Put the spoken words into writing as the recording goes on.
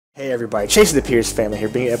Hey everybody, Chasing the Pierce family here,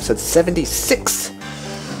 being episode 76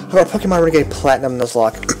 of our Pokemon Renegade Platinum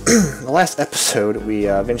Nuzlocke. In the last episode, we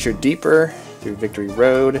ventured deeper through Victory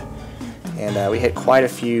Road, and we hit quite a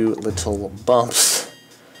few little bumps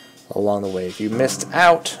along the way. If you missed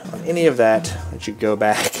out on any of that, why don't you go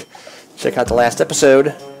back, check out the last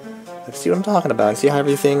episode, let's see what I'm talking about, and see how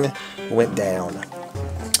everything went down.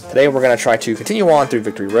 Today we're going to try to continue on through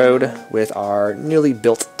Victory Road with our newly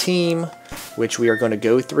built team, which we are going to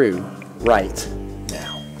go through right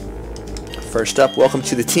now. First up, welcome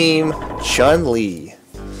to the team, Chun-Li.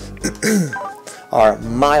 Our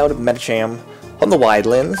mild Medicham on the wide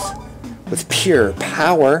lens with pure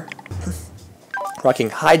power, rocking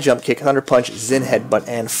high jump kick, thunder punch, Zen headbutt,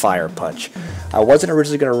 and fire punch. I wasn't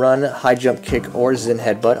originally going to run high jump kick or Zen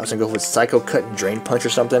headbutt. I was going to go with psycho cut and drain punch or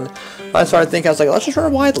something. I started thinking, I was like, let's just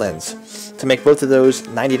run a wide lens to make both of those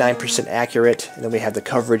 99% accurate. And then we have the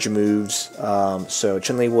coverage moves. So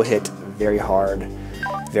Chun-Li will hit very hard,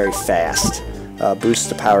 very fast. Boosts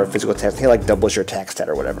the power of physical attack. I think it like doubles your attack stat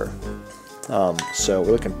or whatever. So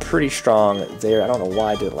we're looking pretty strong there. I don't know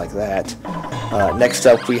why I did it like that. Next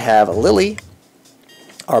up we have Lily,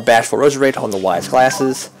 our Bashful Roserade on the Wise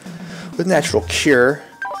Glasses, with Natural Cure,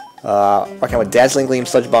 working with Dazzling Gleam,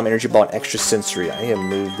 Sludge Bomb, Energy Ball, and Extra Sensory. I need to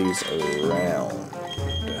move these around.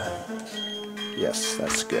 Yes,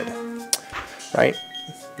 that's good. Right?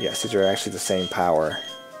 Yes, these are actually the same power.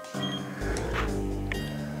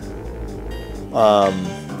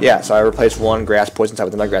 Yeah, so I replaced one Grass Poison type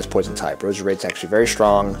with another Grass Poison type. Roserade's actually very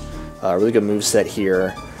strong. Really good moveset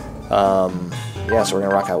here. Yeah, so we're going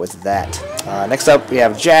to rock out with that. Next up, we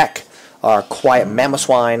have Jack, our quiet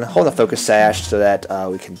Mamoswine, holding the Focus Sash so that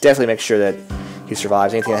we can definitely make sure that he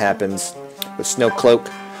survives anything that happens with Snow Cloak,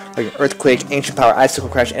 like Earthquake, Ancient Power, Icicle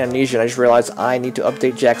Crash, and Amnesia. And I just realized I need to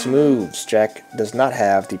update Jack's moves. Jack does not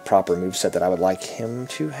have the proper moveset that I would like him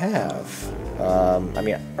to have. I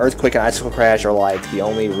mean, Earthquake and Icicle Crash are like the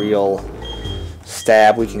only real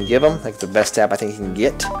stab we can give him, like the best stab I think he can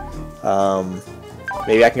get.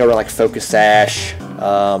 Maybe I can go to like Focus Sash,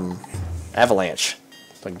 Avalanche,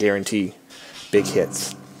 like guarantee big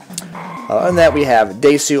hits. Other than that, we have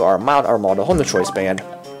Desu, our mild Armaldo, holding the Choice Band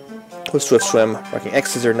with Swift Swim, working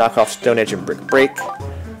X Scissor, Knockoff, Stone Edge, and Brick Break.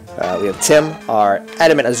 We have Tim, our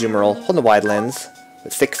Adamant Azumarill, holding the Wide Lens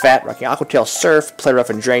with Thick Fat, rocking Aqua Tail, Surf, Play Rough,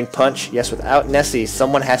 and Drain Punch. Yes, without Nessie,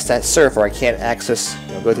 someone has to surf, or I can't access,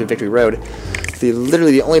 go through Victory Road.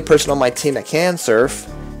 Literally the only person on my team that can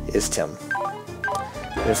surf is Tim.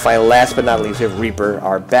 And finally, last but not least, we have Reaper,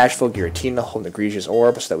 our Bashful Giratina, holding the Egregious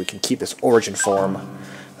Orb so that we can keep this Origin form.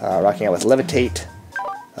 Rocking out with Levitate,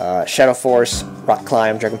 Shadow Force, Rock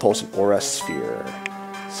Climb, Dragon Pulse, and Aura Sphere.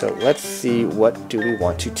 So let's see, what do we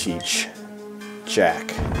want to teach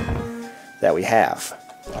Jack that we have.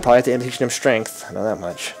 I'll probably have to end teaching him Strength, I know that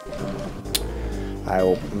much. I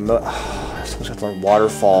will, someone's going to learn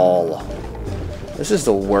Waterfall. This is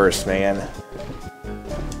the worst, man.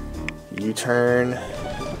 U-turn.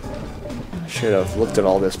 Should have looked at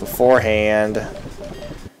all this beforehand.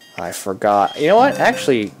 I forgot. You know what?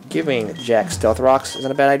 Actually, giving Jack Stealth Rocks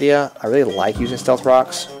isn't a bad idea. I really like using Stealth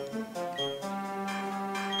Rocks.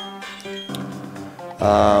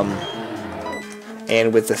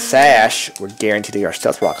 And with the Sash, we're guaranteed to get our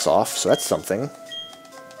Stealth Rocks off, so that's something.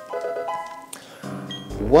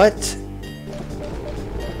 What?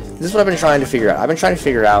 This is what I've been trying to figure out. I've been trying to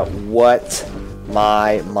figure out what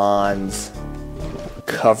my Mons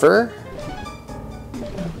cover,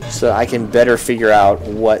 so I can better figure out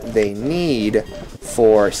what they need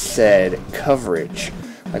for said coverage.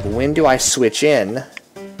 Like, when do I switch in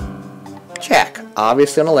Jack?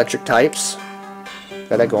 Obviously on electric types.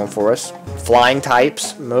 Got that going for us. Flying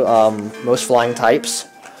types. Most flying types.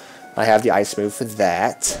 I have the ice move for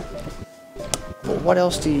that. But what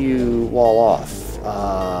else do you wall off?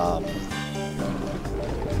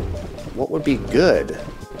 What would be good?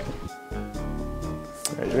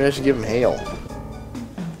 Maybe I should give him Hail.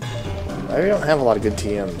 I really don't have a lot of good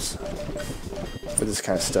TMs for this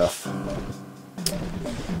kind of stuff.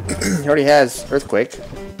 He already has Earthquake.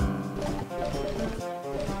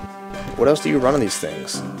 What else do you run on these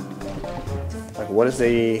things? Like, what is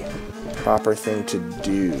the proper thing to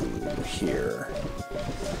do here?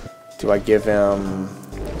 Do I give him...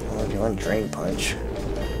 Oh, do you want Drain Punch?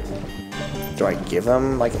 Do I give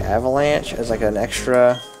him, like, Avalanche as, like, an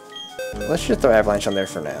extra... Let's just throw Avalanche on there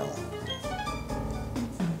for now.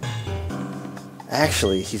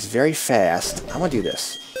 Actually, he's very fast. I'm gonna do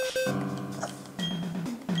this. I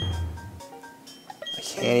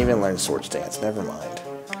can't even learn Swords Dance. Never mind.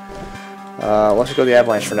 Let's just go the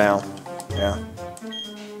Avalanche for now. Yeah.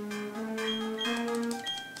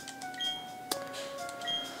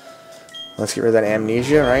 Let's get rid of that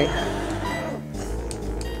amnesia, right?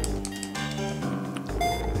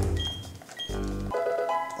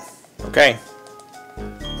 Okay.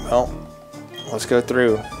 Well, let's go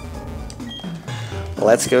through.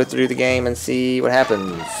 Let's go through the game and see what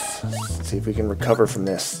happens. See if we can recover from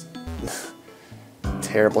this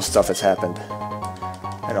terrible stuff that's happened.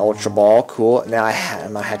 An Ultra Ball, cool. Now I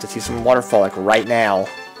might have to see some waterfall like right now.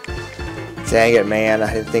 Dang it, man!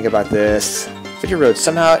 I didn't think about this. Video Road.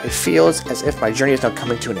 Somehow it feels as if my journey is now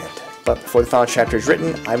coming to an end. But before the final chapter is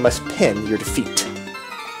written, I must pin your defeat.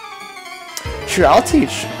 Sure, I'll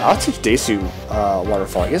teach Desu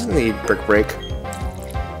waterfall. He doesn't need Brick Break.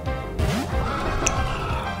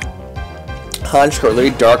 Hunch,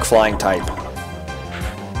 literally dark flying type.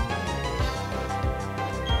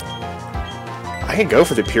 I can go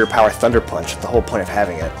for the pure power Thunder Punch. That's the whole point of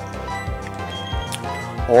having it.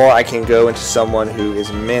 Or I can go into someone who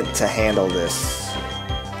is meant to handle this.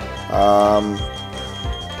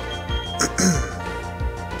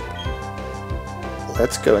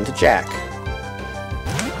 Let's go into Jack.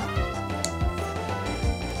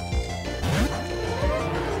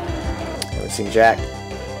 Haven't seen Jack.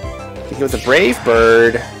 Get hit with the Brave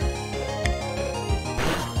Bird.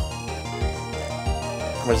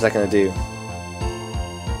 What is that going to do?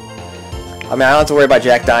 I mean, I don't have to worry about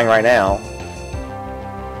Jack dying right now.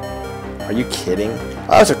 Are you kidding? Oh,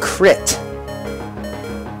 that was a crit.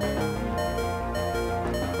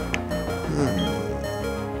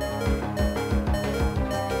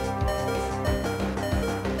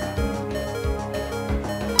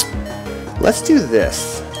 Let's do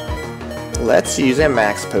this. Let's use a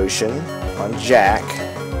max potion on Jack.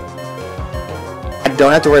 I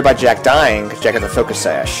don't have to worry about Jack dying because Jack has a focus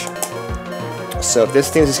sash. So if this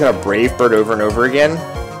thing's just gonna Brave Bird over and over again,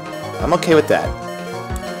 I'm okay with that.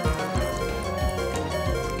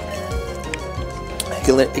 It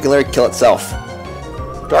can literally kill itself.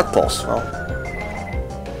 Dark Pulse, well,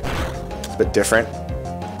 it's a bit different.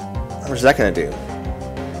 What's that gonna do?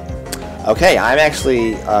 Okay, I'm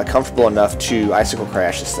actually comfortable enough to Icicle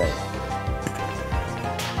Crash this thing.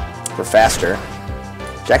 We're faster.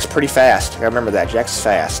 Jack's pretty fast. I gotta remember that. Jack's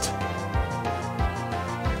fast.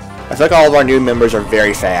 I feel like all of our new members are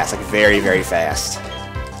very fast. Like, very, very fast.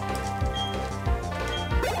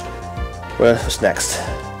 What's next?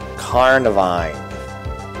 Carnivine.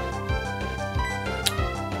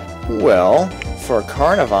 Well, for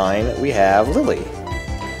Carnivine, we have Lily.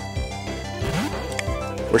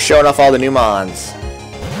 We're showing off all the new mons.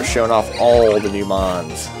 We're showing off all the new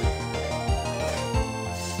mons.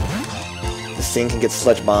 This thing can get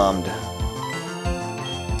sledge bombed.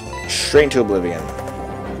 Straight into oblivion.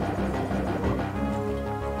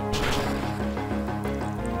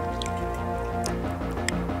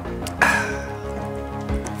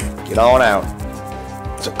 Get on out.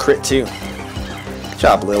 It's a crit too. Good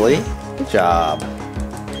job, Lily. Good job.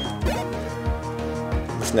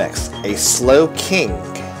 What's next? A Slow King.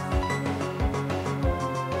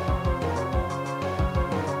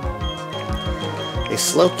 A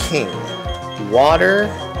Slow King. Water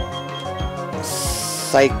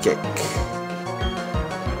Psychic.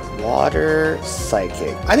 Water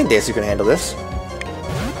Psychic. I think Desu can handle this.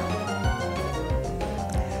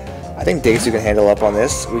 I think Desu can handle up on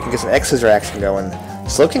this. We can get some X-Scissor action going.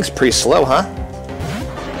 Slow King's pretty slow, huh?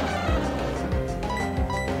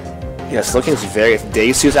 Yeah, Slow King's very... If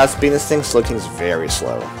Desu's outspeeding this thing, Slow King's very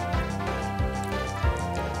slow.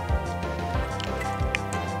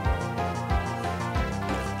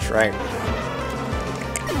 That's right.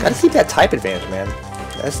 Gotta keep that type advantage, man.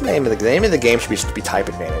 That's the name of the game should be type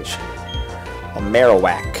advantage. A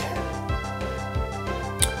Marowak.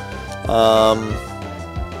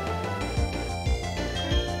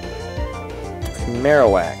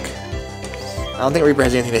 Marowak. I don't think Reaper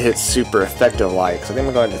has anything to hit super effective like, so I think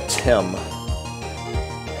we're going to Tim.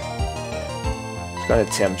 Let's go to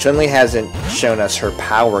Tim. Chun-Li hasn't shown us her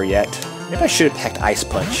power yet. Maybe I should have packed Ice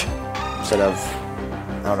Punch instead of,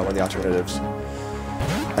 I don't know what the alternatives.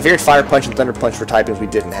 I figured Fire Punch and Thunder Punch were typings we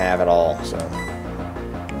didn't have at all, so.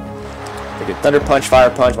 We did Thunder Punch, Fire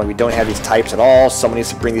Punch, when we don't have these types at all. Someone needs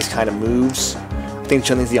to bring these kind of moves. I think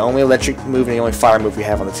Chun-Li's the only electric move and the only fire move we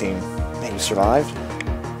have on the team. Man, you survived.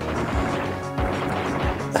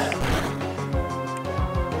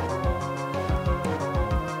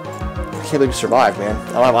 I can't believe you survived, man.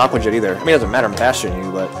 I don't have Aqua Jet either. I mean, it doesn't matter, I'm faster than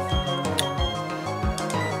you, but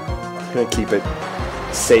I'm gonna keep it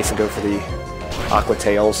safe and go for the Aqua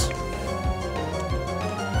Tails.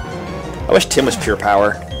 I wish Tim was pure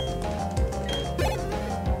power.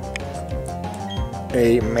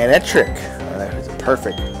 A Manectric.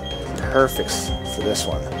 Perfect for this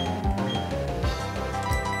one.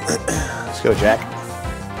 Let's go, Jack.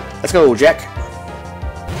 Let's go, Jack.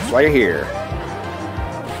 That's why you're here.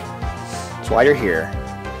 That's why you're here.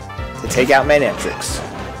 To take out Manectrics.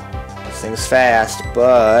 This thing's fast,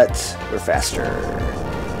 but we're faster.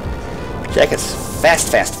 Jack is fast,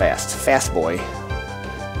 fast, fast. Fast boy.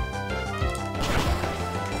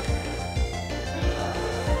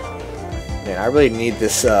 Man, I really need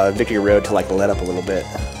this Victory Road to like let up a little bit.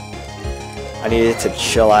 I need it to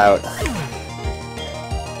chill out.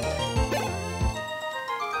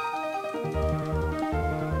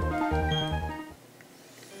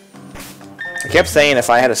 I kept saying if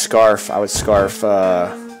I had a scarf, I would scarf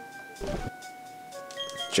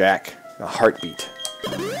Jack in a heartbeat.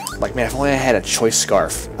 Like, man, if only I had a choice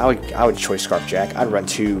scarf, I would choice scarf Jack. I'd run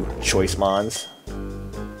 2 choice mons.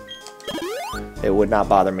 It would not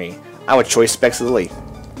bother me. I would choice Specs Lily.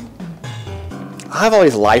 I have all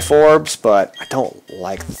these life orbs, but I don't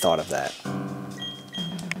like the thought of that. I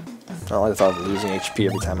don't like the thought of losing HP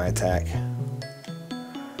every time I attack.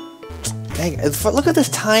 Dang, look at this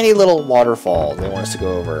tiny little waterfall they want us to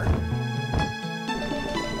go over.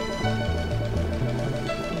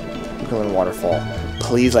 Look at the waterfall.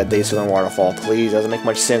 Please let Daisy learn waterfall. Please, doesn't make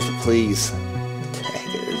much sense, but please. Dang,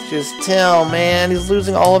 it's just Tim, man. He's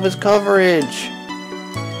losing all of his coverage.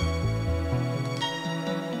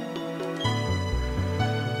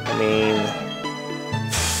 I mean,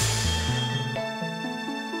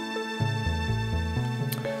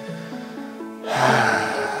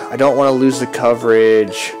 I don't want to lose the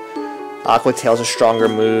coverage. Aqua Tail's a stronger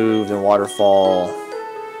move than Waterfall.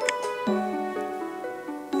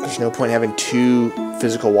 There's no point in having 2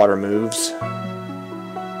 physical water moves.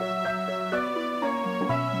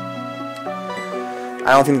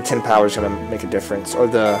 I don't think the 10 power is going to make a difference. Or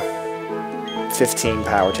the 15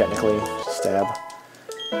 power, technically. Stab.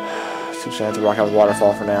 So I'm going to have to rock out with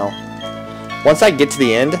Waterfall for now. Once I get to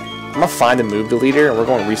the end, I'm going to find the move deleter, and we're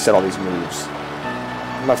going to reset all these moves.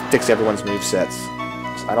 I'm going to fix everyone's movesets.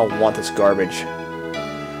 So I don't want this garbage.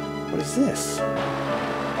 What is this?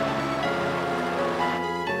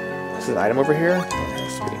 Is it an item over here? Yeah, it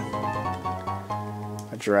has to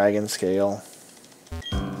be. A dragon scale.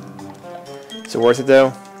 Is it worth it,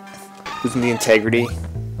 though? Losing the integrity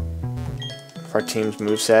of our team's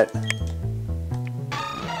moveset.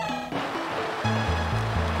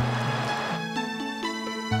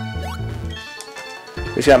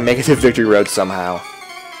 We just gotta make it to Victory Road somehow.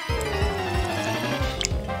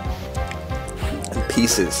 And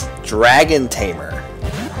pieces. Dragon Tamer.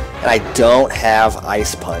 And I don't have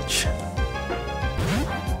Ice Punch.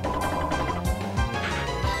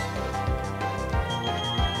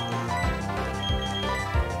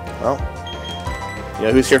 Well, you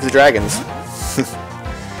know who's here for the dragons.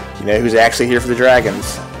 You know who's actually here for the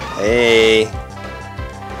dragons. Hey.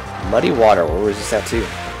 Muddy Water. Where was this at too?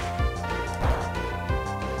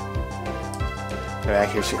 No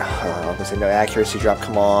accuracy. Oh, I was gonna say no accuracy drop.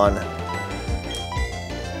 Come on.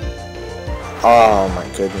 Oh my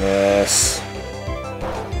goodness.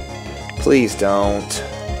 Please don't.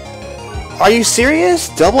 Are you serious?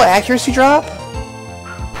 Double accuracy drop?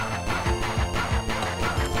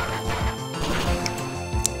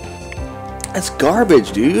 That's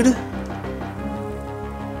garbage, dude.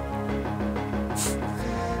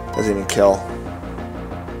 Doesn't even kill.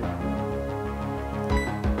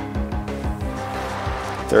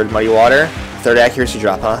 Third Muddy Water. Third accuracy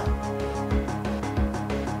drop, huh?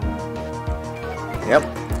 Yep.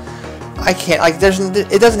 I can't, like,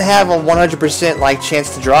 it doesn't have a 100% like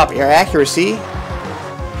chance to drop your accuracy.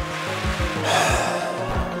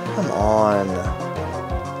 Come on.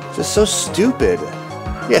 It's just so stupid.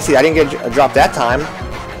 Yeah, see, I didn't get a drop that time.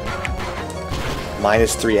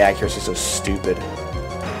 -3 accuracy, so stupid.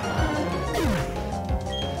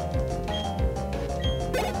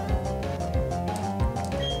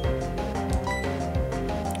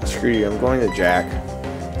 Screw you, I'm going to Jack.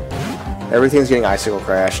 Everything's getting icicle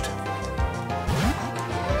crashed.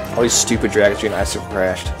 All these stupid dragons getting icicle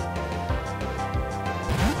crashed.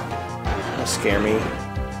 Don't scare me.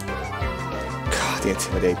 God, the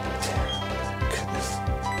intimidate. Goodness.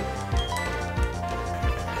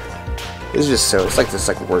 This is just so, it's like this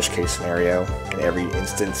like worst case scenario in every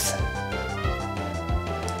instance.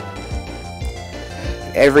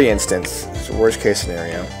 Every instance, it's a worst case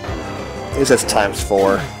scenario. At least that's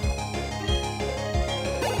 ×4.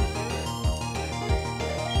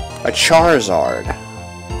 A Charizard.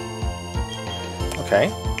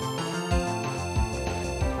 Okay.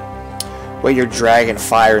 Wait, you're Dragon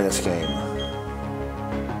Fire in this game.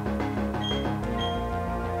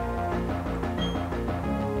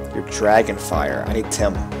 You're Dragon Fire. I need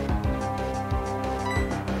Tim.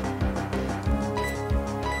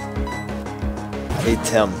 Hey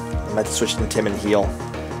Tim, I'm about to switch to Tim and heal.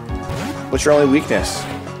 What's your only weakness?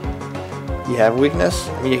 You have a weakness?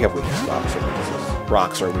 I mean, you have weakness. Rocks are weaknesses.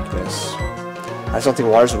 Rocks are a weakness. I just don't think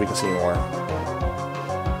water's a weakness anymore.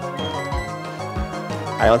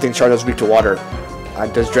 I don't think Charizard's weak to water.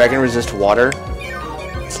 Does Dragon resist water?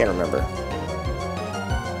 I can't remember.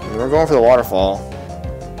 I mean, we're going for the waterfall.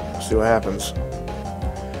 Let's see what happens.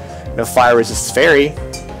 No fire resists fairy.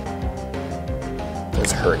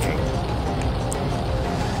 It's a hurricane.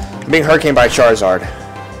 I'm being hurricaned by Charizard.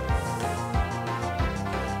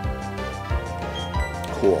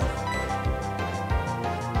 Cool.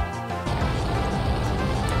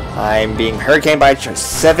 I'm being hurricaned by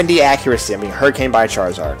 70 accuracy. I'm being hurricaned by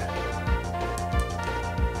Charizard.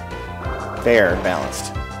 Fair and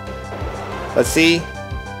balanced. Let's see.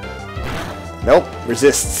 Nope.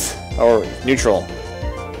 Resists. Or neutral.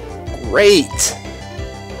 Great.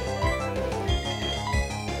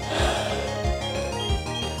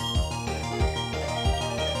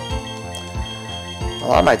 A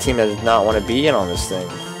lot of my team does not want to be in on this thing.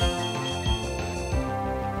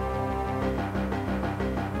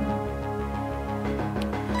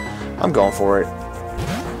 I'm going for it.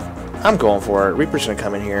 I'm going for it. Reaper's gonna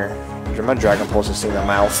come in here. My Dragon Pulse is in the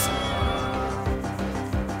mouth.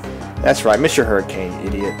 That's right. Miss your Hurricane, you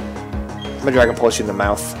idiot. My Dragon Pulse in the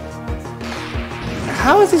mouth.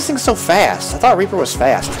 How is this thing so fast? I thought Reaper was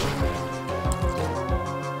fast.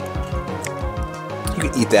 You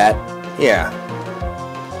can eat that. Yeah.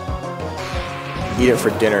 Eat it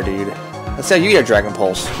for dinner, dude. Let's say you eat a Dragon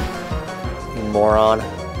Pulse. You moron.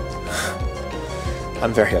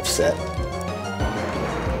 I'm very upset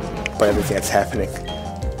by everything that's happening.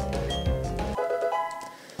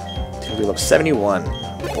 We love 71.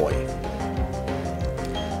 Oh boy.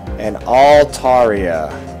 And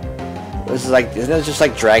Altaria. This is like, isn't it just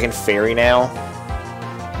like Dragon Fairy now?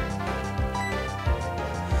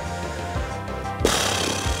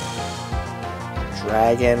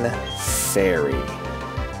 Dragon Fairy.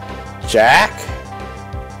 Jack?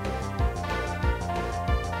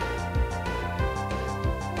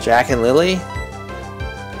 Jack and Lily?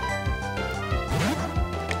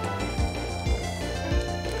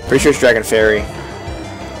 Pretty sure it's Dragon Fairy.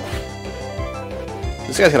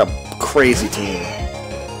 This guy's got a crazy team.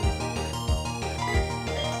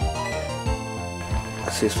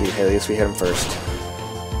 Let's see if at least we hit him first.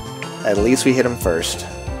 At least we hit him first.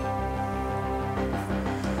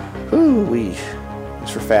 Ooh-wee.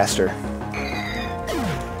 Just for faster.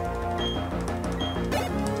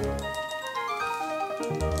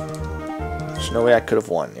 There's no way I could have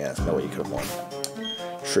won. Yeah, there's no way you could have won.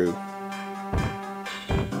 True.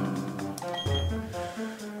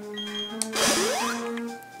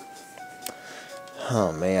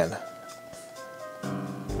 Oh, man.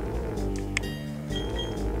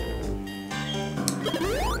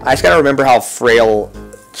 I just gotta remember how frail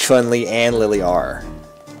Chun-Li and Lily are.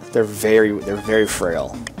 They're very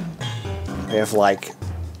frail. They have, like,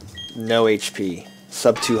 no HP.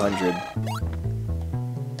 Sub 200.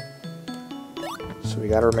 So we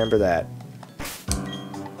gotta remember that.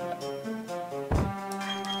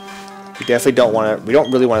 We definitely don't want to... We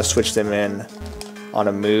don't really want to switch them in on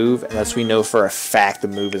a move unless we know for a fact the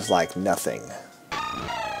move is like nothing.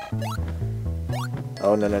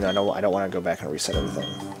 Oh, no, I don't want to go back and reset everything.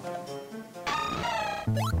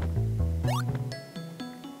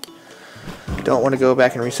 Don't want to go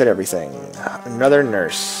back and reset everything. Another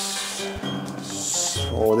nurse.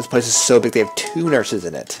 Oh, this place is so big they have 2 nurses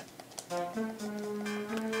in it.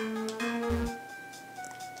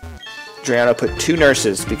 Adriano put 2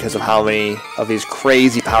 nurses because of how many of these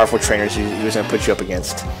crazy powerful trainers he was going to put you up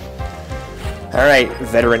against. Alright,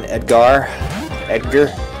 veteran Edgar.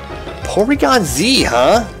 Porygon Z,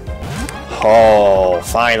 huh? Oh,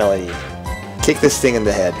 finally. Kick this thing in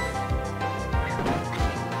the head.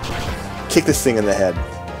 Kick this thing in the head.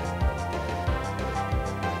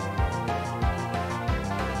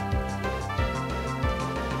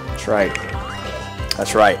 That's right.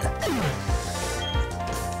 That's right.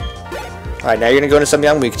 Alright, now you're going to go into something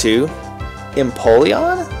I'm weak to.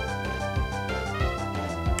 Empoleon?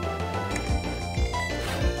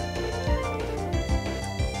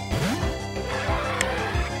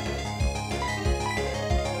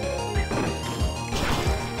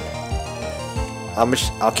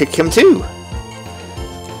 I'll kick him too.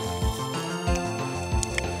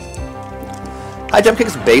 High jump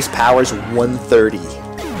kick's base power is 130.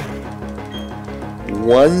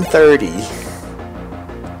 130.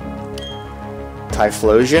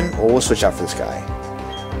 Typhlosion? Well, we'll switch out for this guy.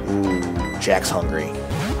 Ooh, Jack's hungry.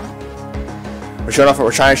 We're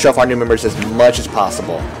trying to show off our new members as much as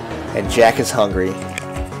possible. And Jack is hungry.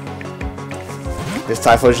 This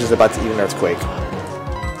Typhlosion is about to eat an earthquake.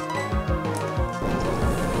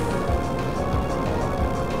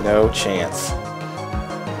 No chance.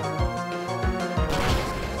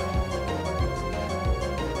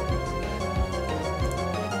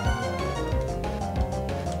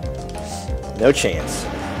 No chance.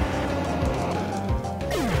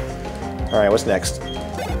 Alright, what's next?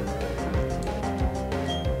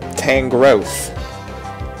 Tangrowth.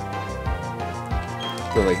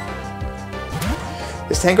 Really.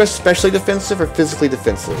 Is Tangrowth specially defensive or physically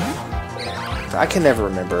defensive? I can never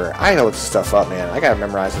remember. I gotta look this stuff up, man. I gotta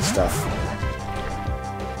memorize this stuff.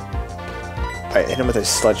 Alright, hit him with a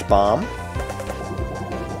Sludge Bomb.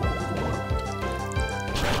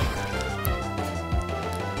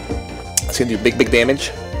 It's gonna do big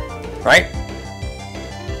damage. Right?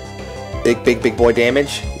 Big boy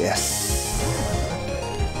damage. Yes.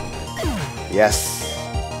 Yes.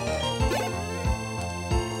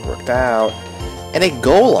 Worked out. And a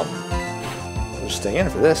Golem. We'll just stay in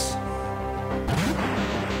for this.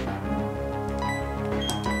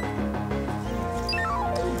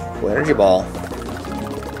 Cool Energy Ball.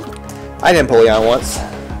 I had Empoleon once.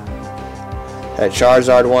 Had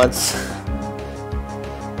Charizard once.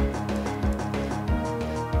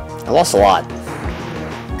 I lost a lot.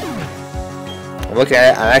 I'm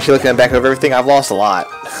actually looking back over everything. I've lost a lot.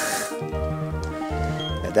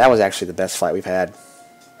 And that was actually the best fight we've had.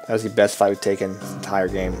 That was the best fight we've taken this entire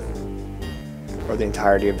game. Or the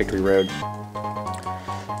entirety of Victory Road.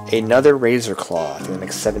 Another Razor Claw. I think that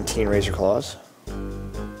makes 17 Razor Claws.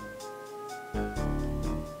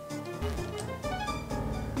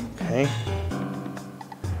 Okay.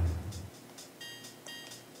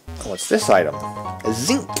 What's this item? A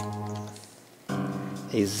Zinc.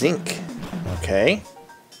 A Zinc. Okay.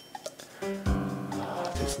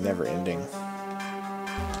 It's never ending.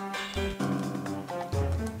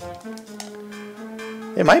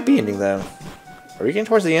 It might be ending though. Are we getting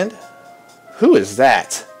towards the end? Who is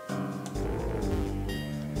that?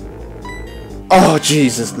 Oh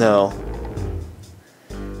Jesus, no.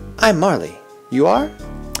 I'm Marley. You are?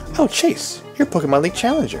 Oh Chase, you're Pokemon League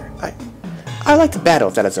Challenger. I'd like to battle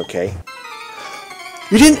if that is okay.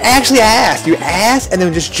 You didn't actually ask. You asked and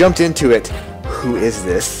then just jumped into it. Who is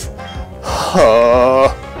this?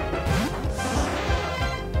 Oh.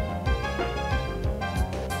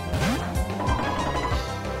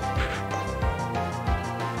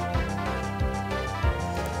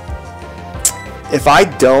 If I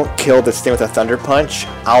don't kill this thing with a Thunder Punch,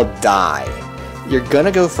 I'll die. You're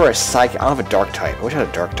gonna go for a Psychic. I don't have a Dark type. I wish I had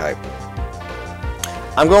a Dark type.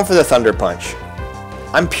 I'm going for the Thunder Punch.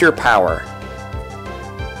 I'm pure power.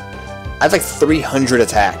 I have like 300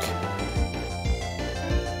 attack.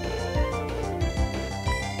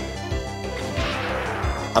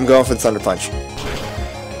 I'm going for the Thunder Punch.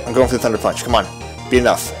 I'm going for the Thunder Punch. Come on. Be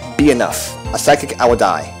enough. Be enough. A Psychic, I will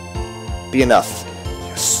die. Be enough.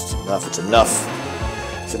 Yes, enough. It's enough.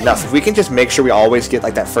 It's enough. If we can just make sure we always get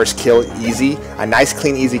like that first kill easy. A nice,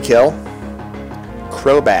 clean, easy kill.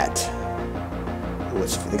 Crobat. Ooh,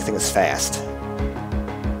 this thing is fast.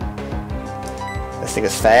 This thing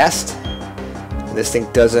is fast. And this thing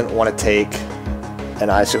doesn't want to take an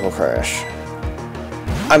Icicle Crash.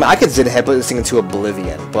 I mean, I could Zid Headbutt this thing into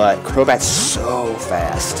oblivion, but Crobat's so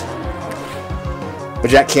fast. But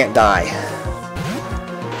Jack can't die.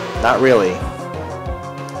 Not really.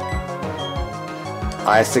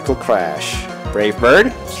 Icicle Crash. Brave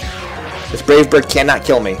Bird? This Brave Bird cannot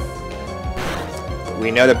kill me. But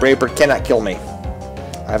we know that Brave Bird cannot kill me.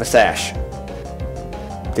 I have a Sash.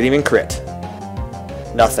 Didn't even crit.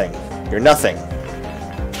 Nothing. You're nothing.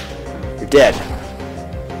 You're dead.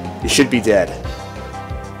 You should be dead.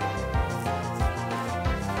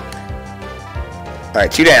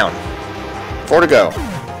 Alright, 2 down. 4 to go.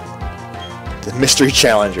 The Mystery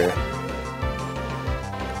Challenger.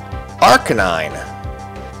 Arcanine.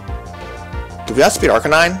 Do we outspeed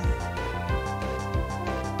Arcanine?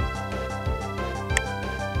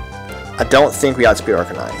 I don't think we outspeed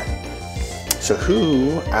Arcanine. So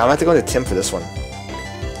who... I'm going to have to go into Tim for this one.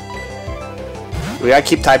 We gotta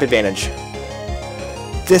keep type advantage.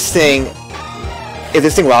 This thing... If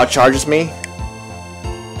this thing wild charges me...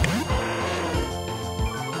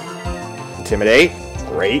 Intimidate.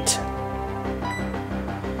 Great.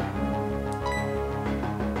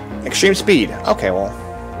 Extreme speed. Okay, well...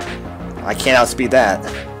 I can't outspeed that.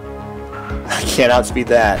 I can't outspeed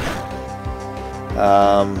that.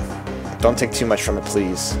 Don't take too much from it,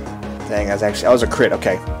 please. Dang, that was a crit.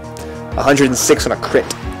 Okay. 106 on a crit.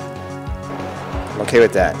 I'm okay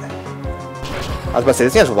with that. I was about to say,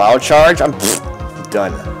 this thing has wild charge. I'm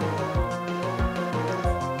done.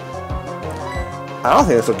 I don't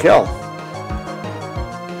think this will kill.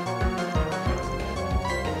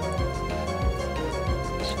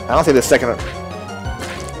 I don't think the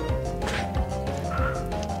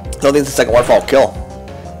second waterfall will kill.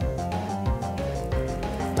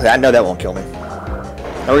 But I know that won't kill me.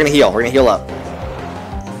 Now we're gonna heal. We're gonna heal up.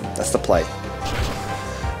 That's the play.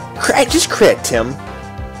 Just crit, Tim.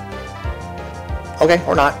 Okay,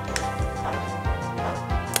 or not.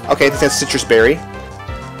 Okay, that's citrus berry.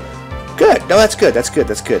 Good. No, that's good. That's good.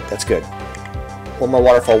 That's good. That's good. One more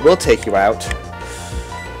waterfall will take you out.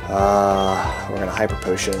 We're gonna hyper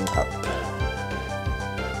potion up.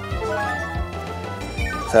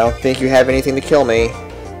 So I don't think you have anything to kill me.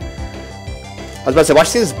 I was about to say,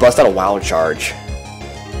 watch this bust out a wild charge.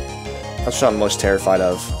 That's what I'm most terrified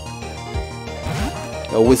of.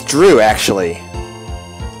 Oh, withdrew, actually.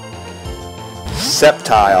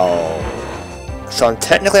 Sceptile. So I'm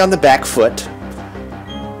technically on the back foot.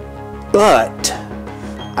 But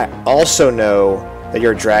I also know that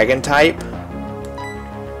you're a dragon type.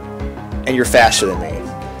 And you're faster than me.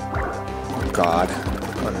 Oh, God.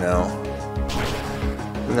 Oh, no.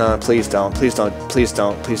 No, please don't. Please don't. Please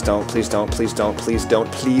don't. Please don't. Please don't. Please don't. Please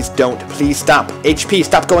don't. Please don't. Please stop. HP,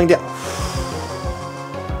 stop going down.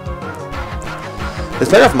 This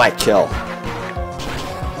better off might kill.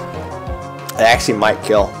 It actually might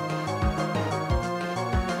kill.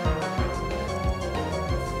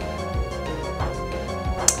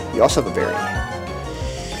 You also have a berry.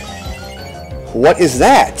 What is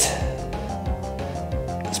that?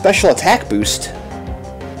 Special attack boost.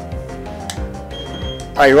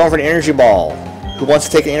 Alright, you're going for an energy ball. Who wants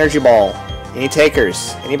to take an energy ball? Any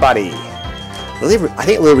takers? Anybody? Lily, I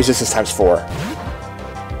think Lily resistance times 4.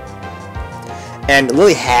 And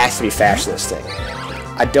Lily has to be faster than this thing.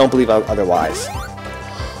 I don't believe otherwise.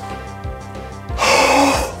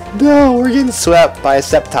 No, we're getting swept by a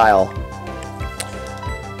Sceptile.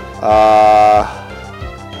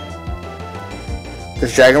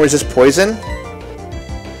 Does Dragon resist poison?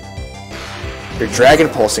 You're Dragon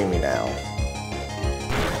Pulsing me now.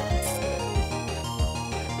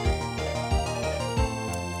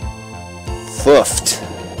 Foofed.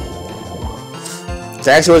 That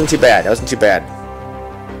actually wasn't too bad. That wasn't too bad.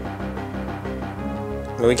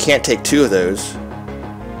 I mean, we can't take 2 of those.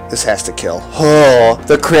 This has to kill. Oh,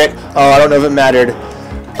 the crit. Oh, I don't know if it mattered.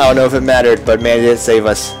 I don't know if it mattered, but man, it did save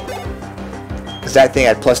us. Because that thing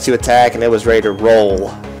had +2 attack and it was ready to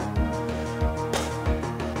roll.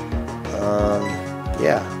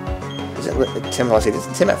 Yeah. Is it Tim? Let's see. Is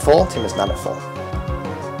Tim at full? Tim is not at full.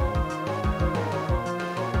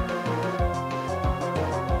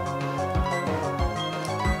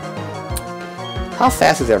 How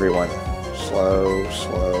fast is everyone? Slow,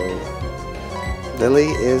 slow. Lily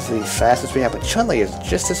is the fastest we have, but Chun-Li is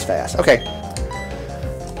just as fast. Okay.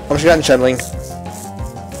 I'm just going to Chun-Li. I'm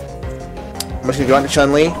just going to go on to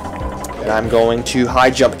Chun-Li, and I'm going to high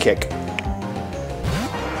jump kick.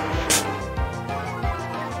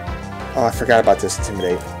 Oh, I forgot about this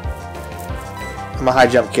Intimidate. I'm a high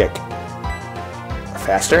jump kick.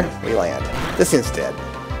 Faster, we land. This thing's dead.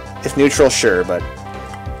 It's neutral, sure, but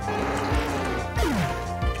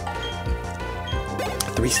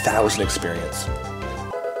 3,000 experience.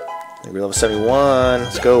 We're level 71.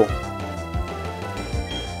 Let's go.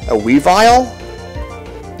 A Weavile?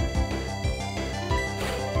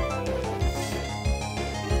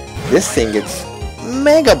 This thing gets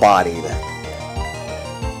mega bodied.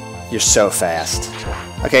 You're so fast.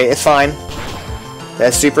 Okay, it's fine.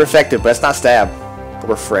 That's super effective, but it's not stab. But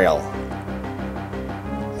we're frail.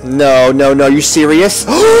 No, no, no. You serious?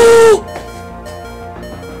 Oh!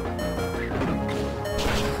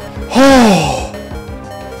 Oh!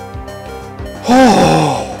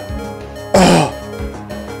 Oh!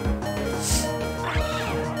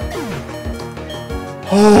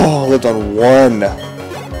 Oh! Lived on 1.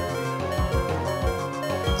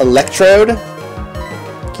 Electrode?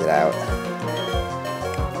 Get out.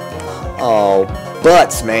 Oh,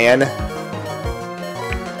 butts, man.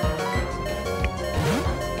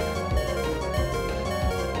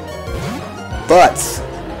 Butts.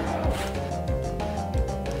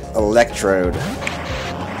 Electrode.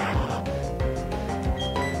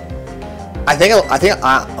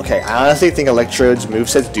 Okay, I honestly think Electrode's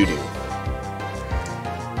moveset's doo-doo.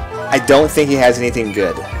 I don't think he has anything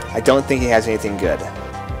good. I don't think he has anything good.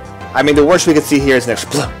 I mean, the worst we could see here is an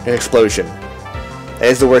explosion. That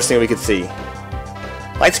is the worst thing we could see.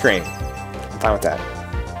 Light screen. I'm fine with that.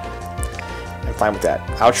 I'm fine with that.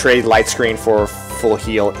 I'll trade light screen for full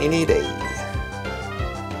heal any day.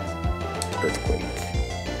 Earthquake.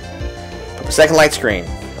 Put the second light screen.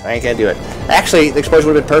 I ain't gonna do it. Actually, the explosion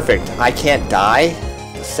would have been perfect. I can't die.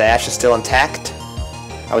 The sash is still intact.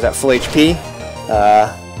 I was at full HP.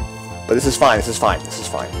 But this is fine. This is fine. This is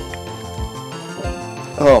fine.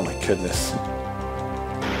 Oh my goodness.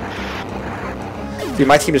 Dude,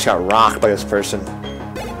 my team just got rocked by this person.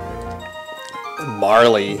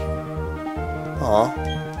 Marley. Aw.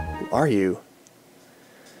 Who are you?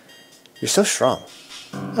 You're so strong.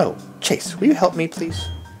 Oh, Chase, will you help me, please?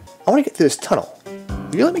 I want to get through this tunnel.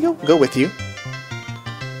 Will you let me go with you?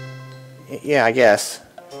 Yeah, I guess.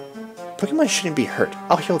 Pokemon shouldn't be hurt.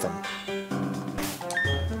 I'll heal them.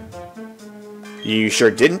 You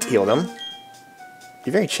sure didn't heal them.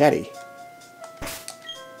 You're very chatty.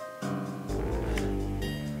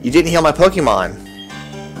 You didn't heal my Pokemon.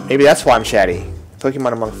 Maybe that's why I'm chatty.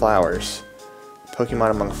 Pokemon among flowers. Pokemon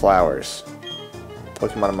among flowers.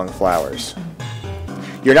 Pokemon among flowers.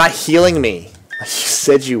 You're not healing me. You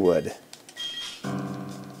said you would.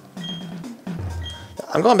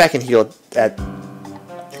 I'm going back and heal at...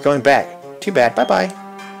 Going back. Too bad. Bye-bye.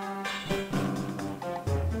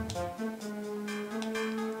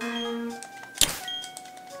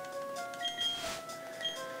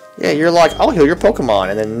 Yeah, you're like, I'll heal your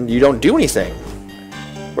Pokemon, and then you don't do anything.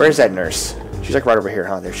 Where's that nurse? She's like right over here,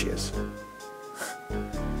 huh? There she is.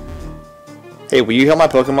 Hey, will you heal my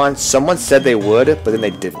Pokemon? Someone said they would, but then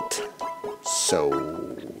they didn't.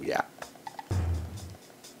 So, yeah.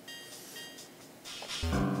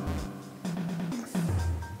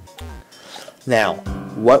 Now,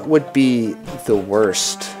 what would be the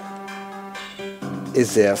worst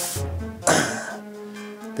is if...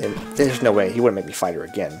 There's no way. He wouldn't make me fight her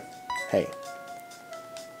again. Hey.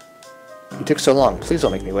 You took so long. Please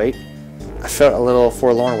don't make me wait. I felt a little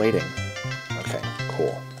forlorn waiting. Okay,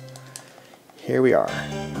 cool. Here we are.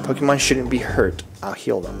 Pokemon shouldn't be hurt. I'll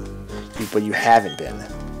heal them. But you haven't been.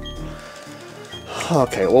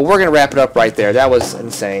 Okay, well, we're going to wrap it up right there. That was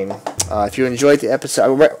insane. If you enjoyed the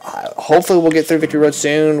episode, hopefully we'll get through Victory Road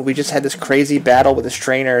soon. We just had this crazy battle with this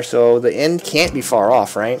trainer, so the end can't be far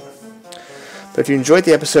off, right? But if you enjoyed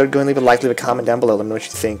the episode, go and leave a like, leave a comment down below. Let me know what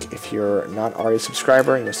you think. If you're not already a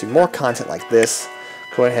subscriber and you want to see more content like this,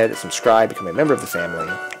 go ahead and subscribe, become a member of the family.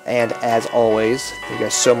 And as always, thank you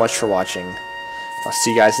guys so much for watching. I'll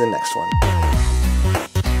see you guys in the next one.